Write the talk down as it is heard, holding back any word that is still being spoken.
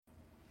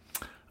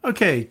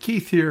Okay,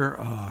 Keith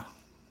here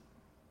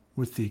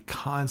with the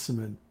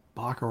consummate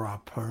Baccarat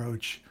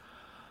approach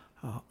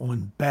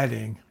on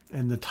betting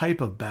and the type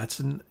of bets.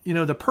 And,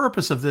 the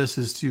purpose of this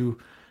is to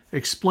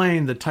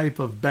explain the type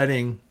of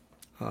betting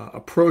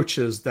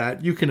approaches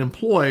that you can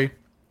employ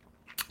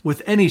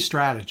with any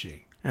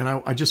strategy. And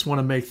I just want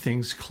to make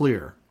things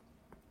clear.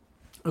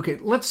 Okay,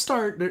 let's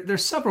start.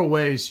 There's several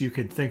ways you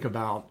can think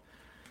about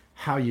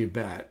how you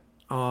bet.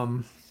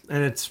 And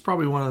it's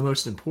probably one of the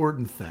most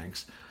important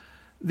things.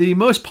 The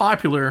most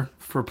popular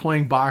for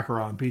playing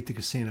Baccarat and Beat the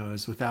Casino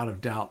is without a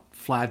doubt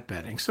flat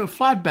betting. So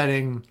flat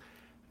betting,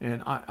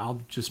 and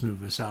I'll just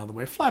move this out of the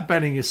way. Flat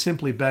betting is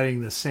simply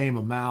betting the same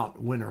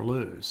amount, win or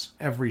lose,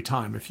 every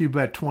time. If you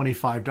bet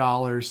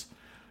 $25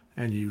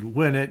 and you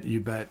win it, you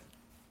bet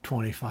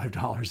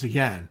 $25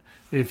 again.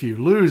 If you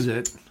lose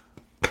it,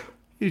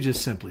 you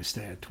just simply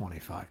stay at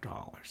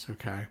 $25,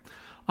 okay?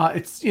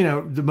 It's,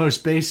 the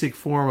most basic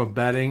form of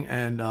betting.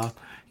 And,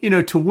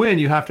 to win,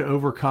 you have to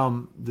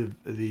overcome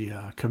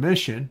the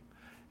commission,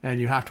 and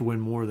you have to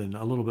win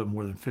a little bit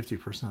more than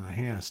 50% of the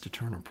hands to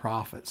turn a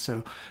profit.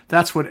 So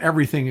that's what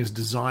everything is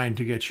designed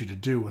to get you to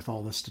do with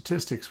all the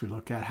statistics we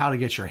look at, how to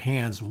get your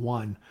hands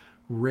won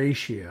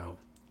ratio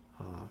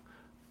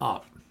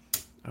up.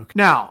 Okay.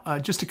 Now,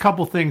 just a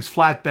couple things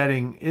flat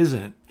betting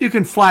isn't. You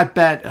can flat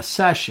bet a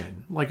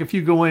session. Like if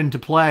you go in to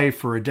play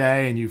for a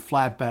day and you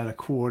flat bet a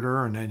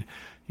quarter, and then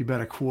you bet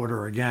a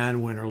quarter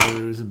again, win or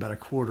lose, and bet a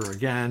quarter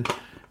again.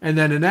 And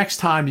then the next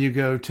time you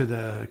go to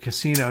the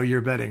casino, you're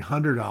betting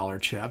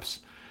 $100 chips.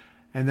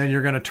 And then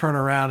you're going to turn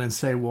around and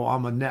say, well,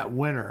 I'm a net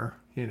winner,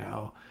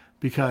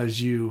 because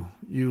you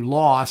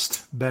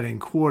lost betting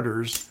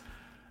quarters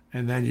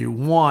and then you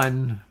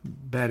won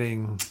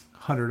betting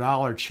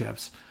 $100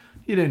 chips.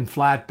 You didn't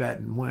flat bet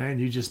and win.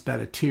 You just bet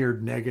a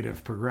tiered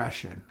negative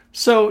progression.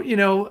 So,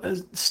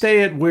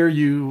 stay at where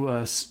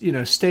you,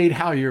 state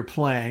how you're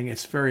playing.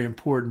 It's very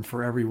important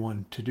for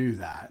everyone to do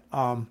that.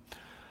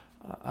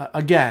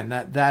 Again,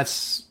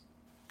 that's,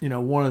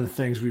 one of the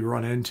things we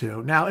run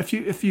into. Now, if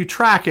you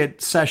track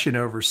it session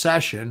over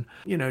session,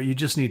 you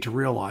just need to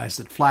realize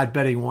that flat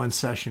betting one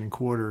session in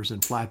quarters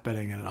and flat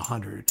betting at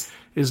 100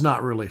 is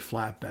not really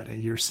flat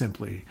betting. You're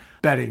simply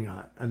betting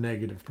a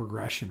negative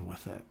progression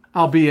with it.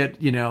 Albeit,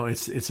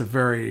 it's a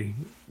very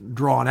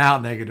drawn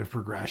out negative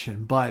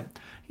progression. But,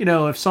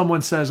 if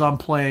someone says I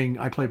play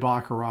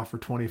Baccarat for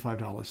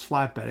 $25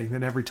 flat betting,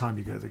 then every time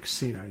you go to the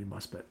casino, you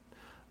must bet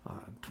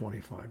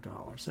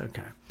 $25.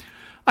 Okay.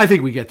 I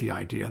think we get the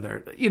idea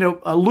there.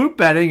 A loop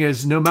betting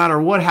is no matter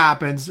what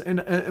happens,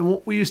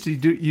 and we used to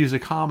use a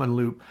common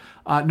loop.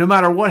 No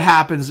matter what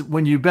happens,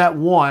 when you bet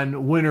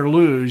one, win or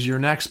lose, your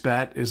next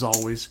bet is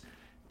always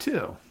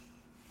two.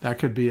 That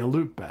could be a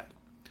loop bet,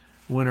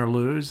 win or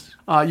lose.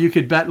 You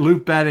could bet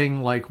loop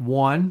betting like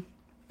one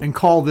and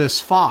call this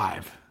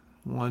five.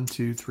 1,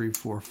 2, 3,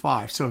 4,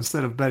 5. So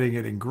instead of betting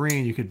it in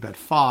green, you could bet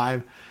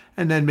 5,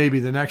 and then maybe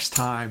the next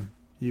time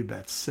you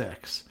bet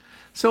 6.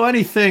 So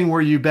anything where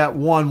you bet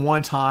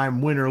one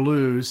time, win or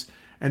lose,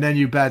 and then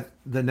you bet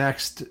the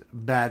next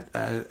bet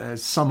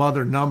as some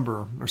other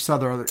number or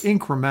some other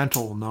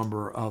incremental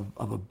number of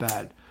a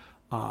bet,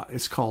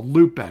 it's called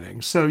loop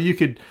betting. So you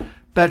could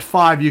bet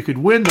 5, you could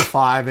win the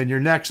 5, and your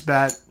next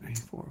bet,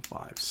 4,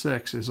 5,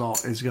 6 is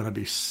going to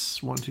be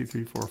 1, 2,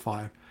 3, 4,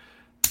 5,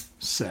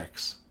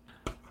 6.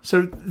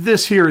 So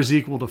this here is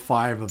equal to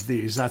 5 of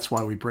these. That's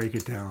why we break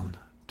it down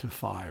to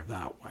 5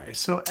 that way.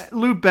 So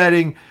loop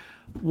betting,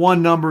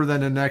 one number, then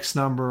the next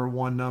number,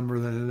 one number,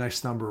 then the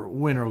next number,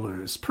 win or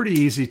lose. Pretty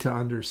easy to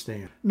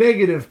understand.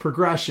 Negative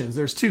progressions.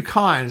 There's two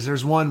kinds.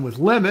 There's one with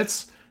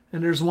limits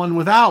and there's one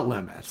without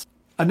limits.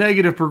 A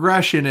negative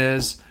progression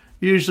is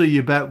usually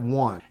you bet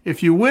 1.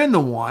 If you win the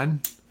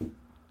 1,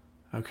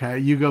 okay,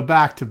 you go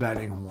back to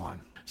betting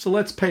 1. So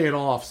let's pay it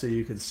off so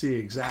you can see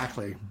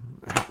exactly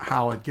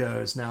how it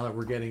goes now that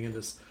we're getting into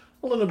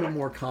a little bit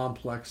more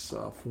complex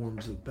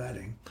forms of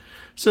betting.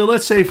 So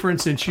let's say, for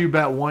instance, you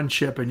bet 1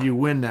 chip and you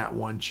win that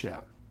 1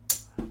 chip.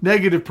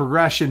 Negative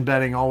progression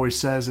betting always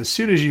says as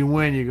soon as you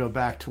win, you go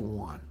back to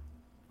 1,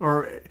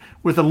 or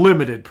with a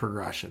limited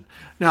progression.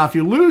 Now, if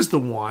you lose the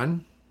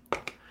 1,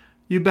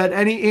 you bet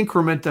any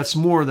increment that's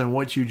more than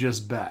what you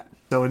just bet.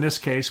 So in this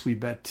case, we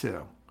bet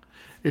 2.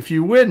 If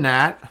you win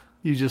that,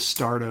 you just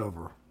start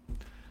over.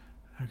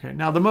 Okay,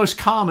 now the most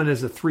common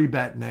is a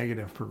 3-bet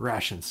negative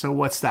progression. So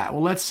what's that?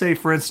 Well, let's say,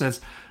 for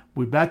instance,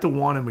 we bet the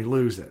 1 and we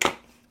lose it.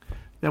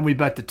 Then we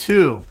bet the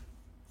 2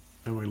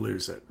 and we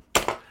lose it.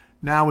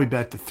 Now we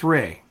bet the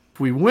 3.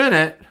 If we win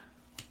it,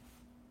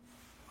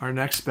 our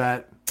next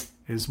bet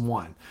is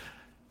 1.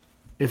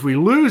 If we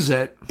lose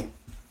it,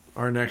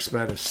 our next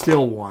bet is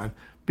still 1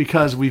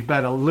 because we've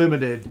bet a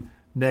limited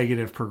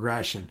negative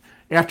progression.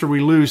 After we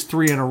lose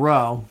 3 in a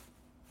row,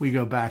 we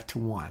go back to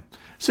 1.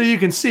 So you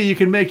can see, you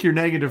can make your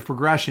negative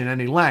progression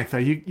any length.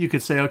 You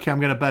could say, okay, I'm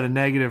going to bet a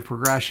negative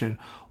progression,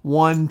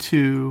 1,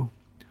 2,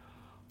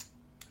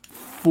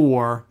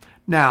 4.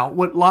 Now,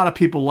 what a lot of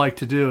people like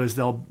to do is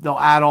they'll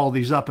add all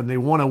these up and they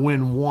want to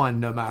win 1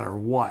 no matter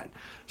what.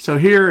 So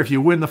here, if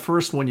you win the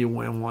first one, you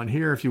win one.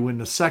 Here, if you win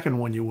the second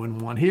one, you win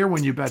one. Here,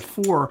 when you bet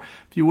 4,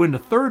 if you win the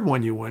third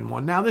one, you win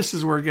one. Now, this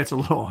is where it gets a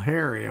little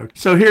hairy.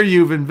 So here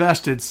you've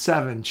invested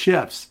 7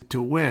 chips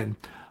to win.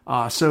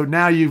 So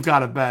now you've got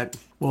to bet,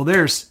 well,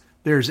 there's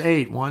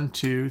 8. 1,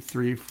 2,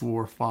 3,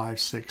 4, 5,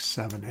 6,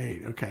 7,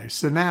 8. Okay,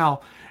 so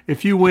now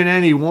if you win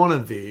any one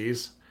of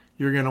these,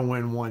 you're going to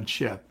win 1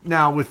 chip.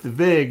 Now, with the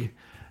VIG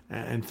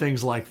and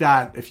things like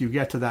that, if you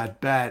get to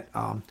that bet,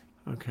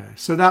 okay,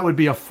 so that would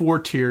be a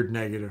 4-tiered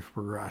negative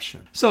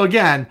progression. So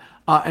again,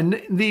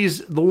 and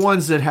the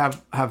ones that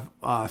have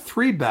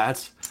 3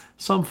 bets,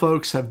 some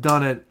folks have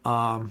done it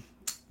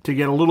to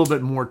get a little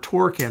bit more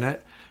torque in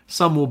it.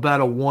 Some will bet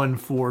a 1,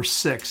 4,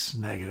 6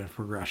 negative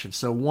progression.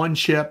 So 1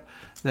 chip,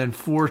 then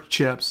 4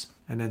 chips,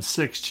 and then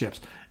 6 chips.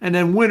 And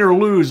then win or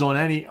lose on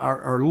any,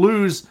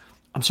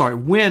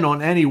 win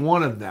on any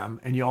one of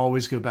them, and you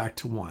always go back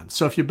to 1.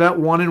 So if you bet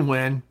 1 and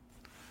win,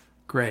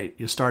 great,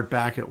 you start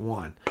back at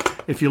 1.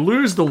 If you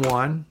lose the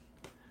 1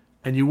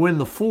 and you win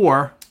the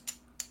 4,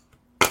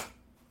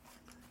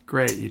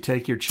 great, you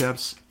take your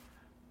chips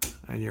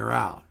and you're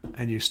out,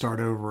 and you start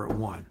over at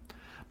 1.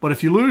 But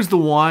if you lose the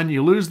 1,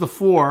 you lose the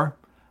 4,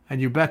 and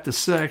you bet the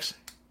 6,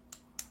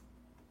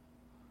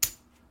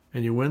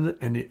 and you win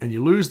and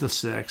you lose the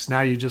 6,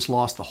 now you just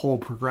lost the whole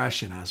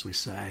progression, as we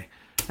say,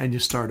 and you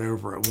start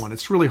over at 1.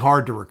 It's really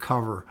hard to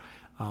recover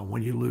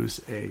when you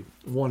lose a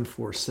 1,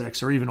 4,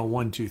 6, or even a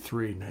 1, 2,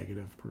 3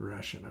 negative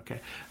progression. Okay,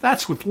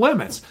 that's with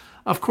limits.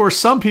 Of course,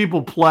 some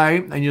people play,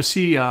 and you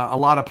see a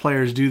lot of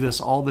players do this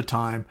all the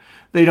time.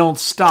 They don't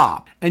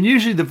stop, and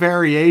usually the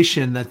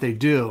variation that they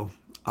do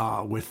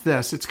with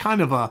this, it's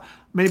kind of a,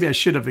 maybe I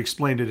should have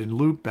explained it in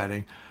loop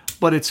betting,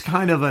 but it's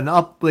kind of an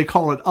up, they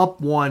call it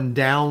up 1,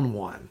 down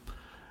 1.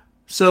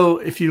 So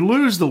if you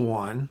lose the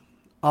 1,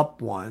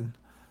 up 1,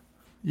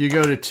 you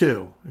go to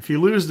 2. If you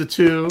lose the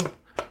 2,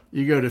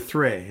 you go to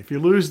 3. If you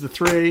lose the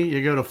 3,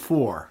 you go to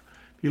 4.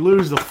 If you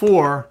lose the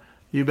 4,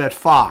 you bet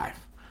 5.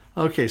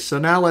 Okay, so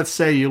now let's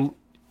say you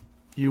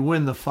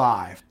win the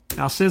 5.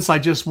 Now, since I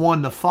just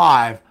won the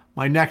 5,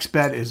 my next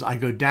bet is I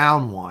go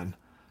down 1.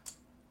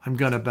 I'm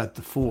going to bet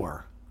the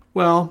 4.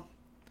 Well,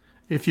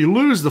 if you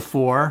lose the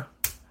 4,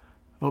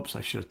 oops,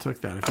 I should have took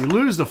that. If you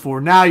lose the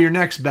 4, now your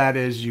next bet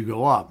is you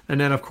go up.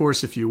 And then, of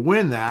course, if you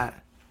win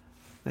that,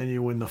 then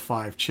you win the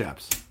 5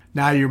 chips.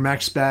 Now your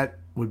next bet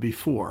would be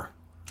 4.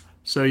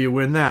 So you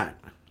win that.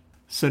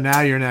 So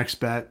now your next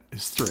bet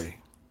is 3.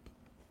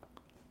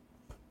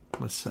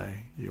 Let's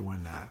say you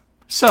win that.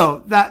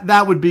 So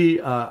that would be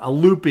a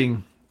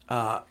looping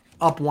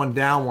up 1,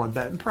 down 1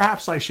 bet. And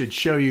perhaps I should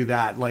show you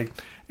that. Like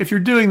if you're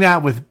doing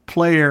that with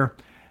player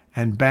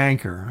and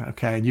banker,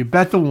 okay, and you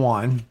bet the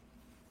 1,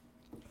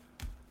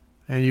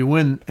 and you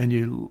win, and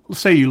you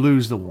say you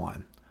lose the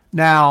 1.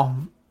 Now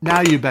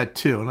you bet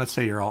 2, and let's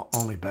say you're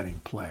only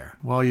betting player.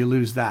 Well, you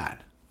lose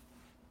that.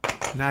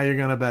 Now you're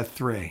going to bet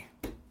 3.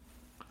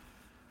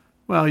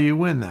 Well, you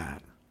win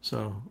that.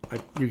 So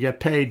you get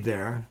paid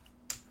there.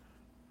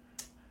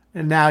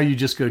 And now you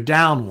just go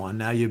down 1.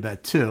 Now you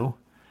bet 2.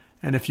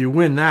 And if you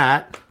win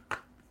that,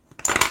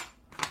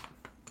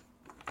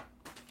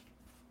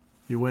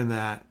 you win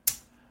that.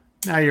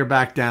 Now you're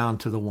back down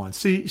to the 1.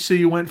 See, so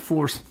you went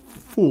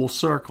full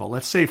circle.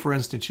 Let's say, for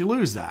instance, you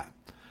lose that.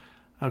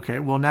 Okay,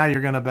 well, now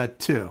you're going to bet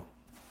 2,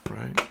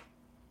 right?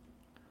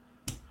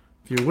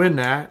 If you win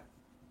that,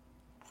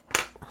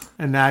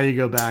 and now you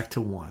go back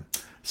to 1.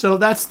 So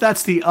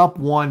that's the up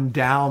 1,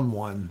 down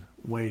 1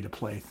 way to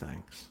play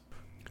things.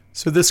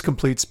 So this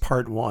completes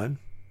part 1.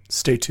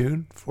 Stay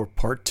tuned for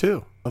part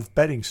 2 of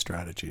betting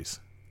strategies.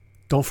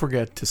 Don't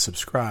forget to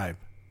subscribe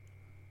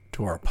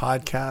to our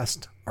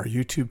podcast, our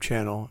YouTube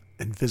channel,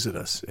 and visit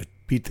us at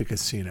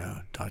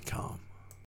beatthecasino.com.